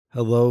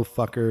Hello,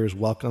 fuckers.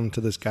 Welcome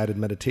to this guided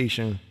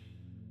meditation.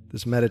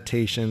 This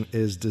meditation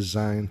is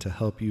designed to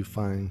help you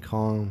find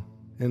calm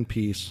and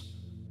peace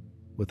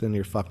within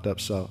your fucked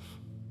up self.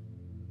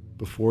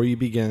 Before you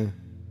begin,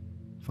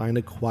 find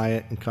a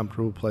quiet and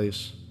comfortable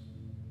place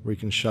where you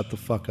can shut the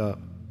fuck up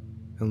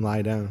and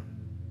lie down.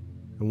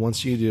 And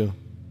once you do,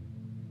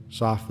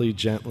 softly,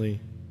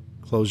 gently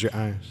close your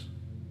eyes.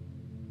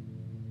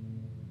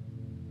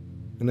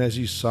 And as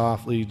you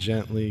softly,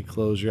 gently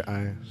close your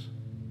eyes,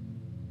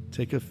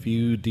 take a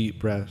few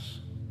deep breaths,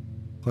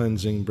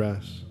 cleansing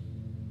breaths,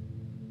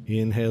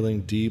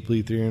 inhaling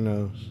deeply through your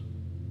nose,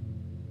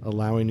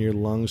 allowing your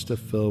lungs to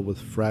fill with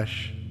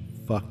fresh,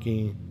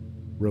 fucking,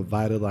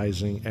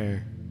 revitalizing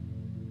air.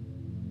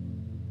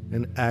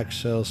 And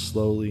exhale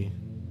slowly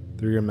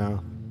through your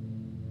mouth,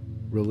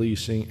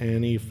 releasing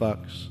any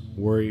fucks,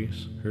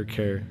 worries, or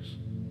cares.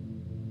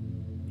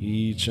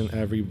 Each and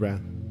every breath.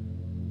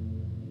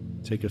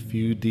 Take a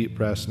few deep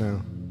breaths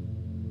now.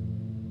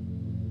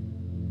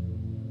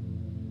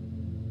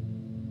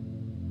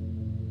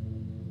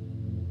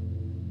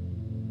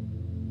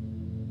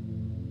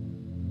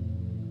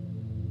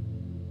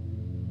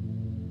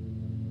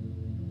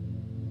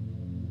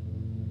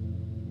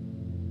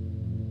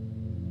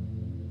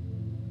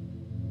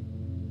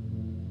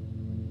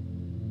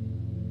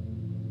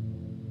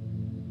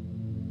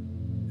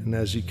 And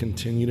as you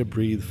continue to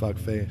breathe,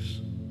 fuckface,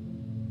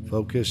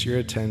 focus your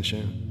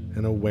attention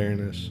and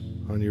awareness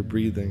on your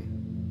breathing.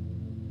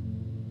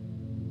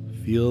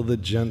 Feel the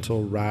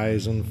gentle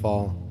rise and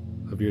fall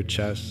of your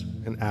chest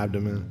and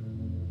abdomen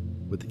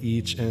with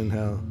each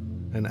inhale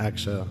and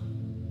exhale.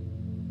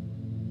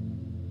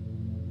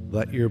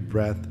 Let your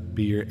breath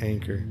be your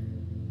anchor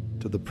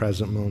to the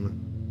present moment,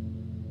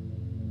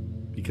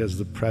 because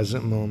the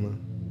present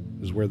moment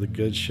is where the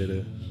good shit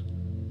is,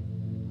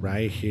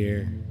 right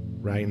here,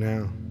 right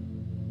now.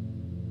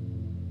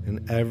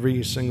 And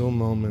every single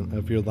moment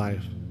of your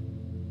life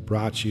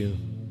brought you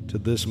to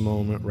this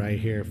moment right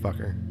here,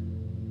 fucker.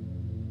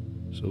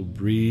 So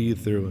breathe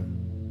through it.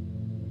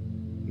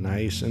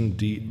 Nice and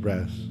deep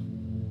breaths.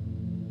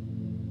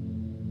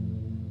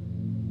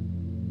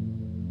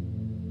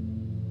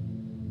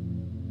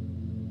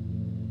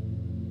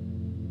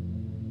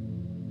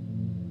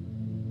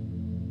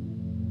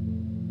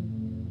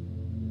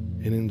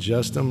 And in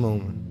just a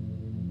moment,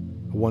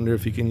 I wonder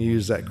if you can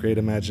use that great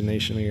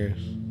imagination of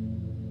yours.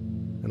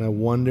 And I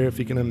wonder if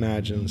you can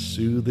imagine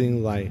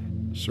soothing light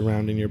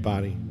surrounding your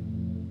body.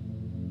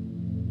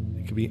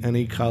 It could be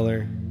any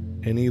color,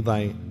 any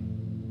light,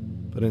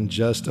 but in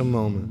just a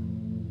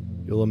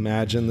moment, you'll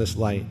imagine this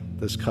light,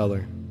 this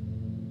color,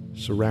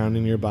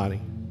 surrounding your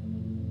body.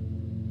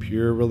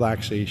 Pure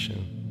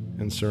relaxation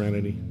and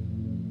serenity.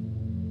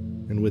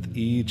 And with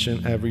each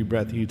and every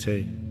breath you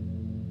take,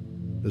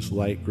 this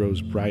light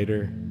grows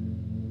brighter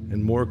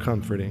and more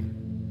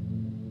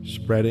comforting,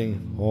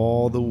 spreading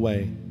all the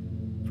way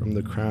from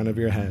the crown of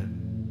your head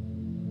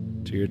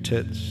to your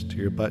tits, to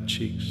your butt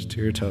cheeks, to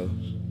your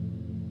toes.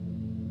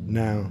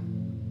 Now,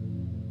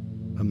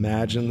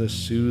 imagine this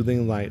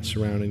soothing light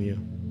surrounding you,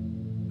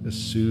 this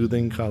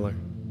soothing color.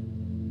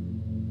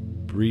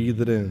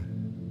 Breathe it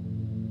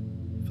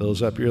in,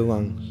 fills up your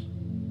lungs,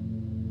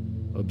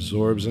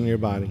 absorbs in your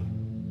body,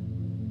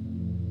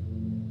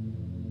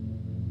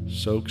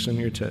 soaks in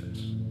your tits,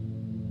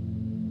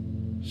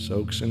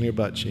 soaks in your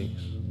butt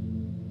cheeks.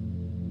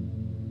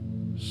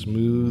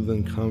 Smooth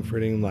and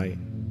comforting light,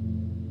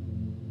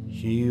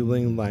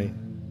 healing light.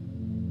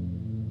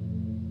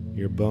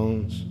 Your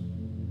bones,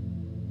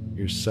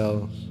 your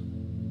cells,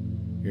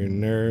 your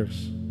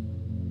nerves,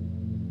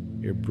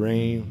 your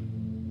brain,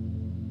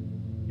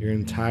 your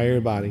entire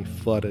body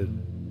flooded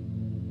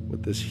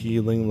with this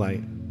healing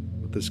light,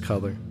 with this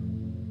color.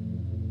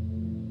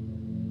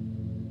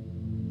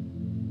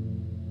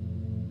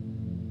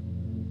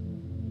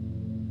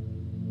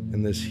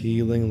 And this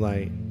healing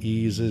light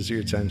eases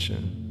your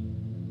tension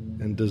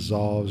and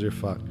dissolves your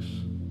fucks.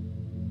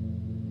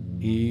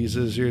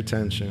 Eases your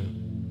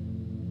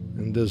tension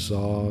and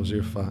dissolves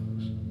your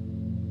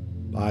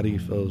fucks. Body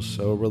feels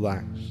so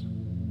relaxed.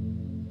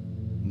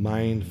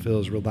 Mind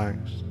feels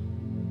relaxed.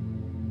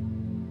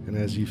 And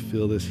as you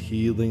feel this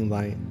healing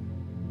light,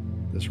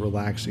 this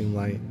relaxing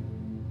light,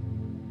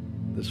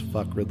 this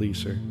fuck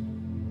releaser,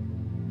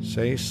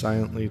 say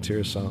silently to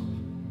yourself,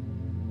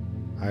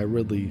 I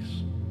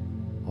release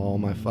all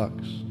my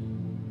fucks.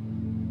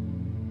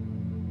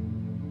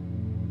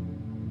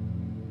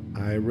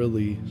 I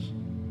release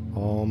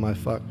all my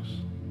fucks.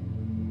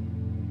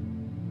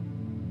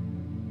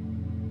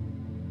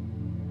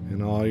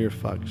 And all your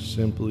fucks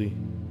simply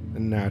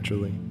and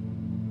naturally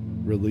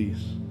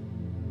release.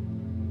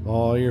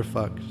 All your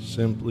fucks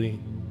simply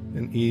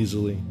and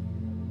easily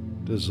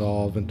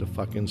dissolve into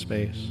fucking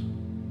space,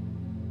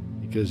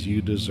 because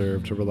you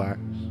deserve to relax.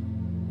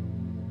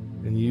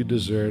 And you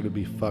deserve to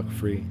be fuck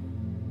free.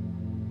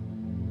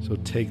 So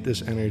take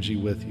this energy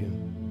with you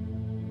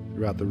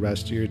throughout the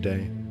rest of your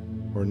day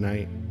or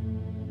night.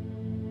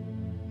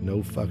 No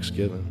fucks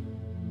given.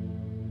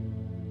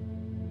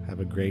 Have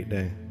a great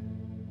day.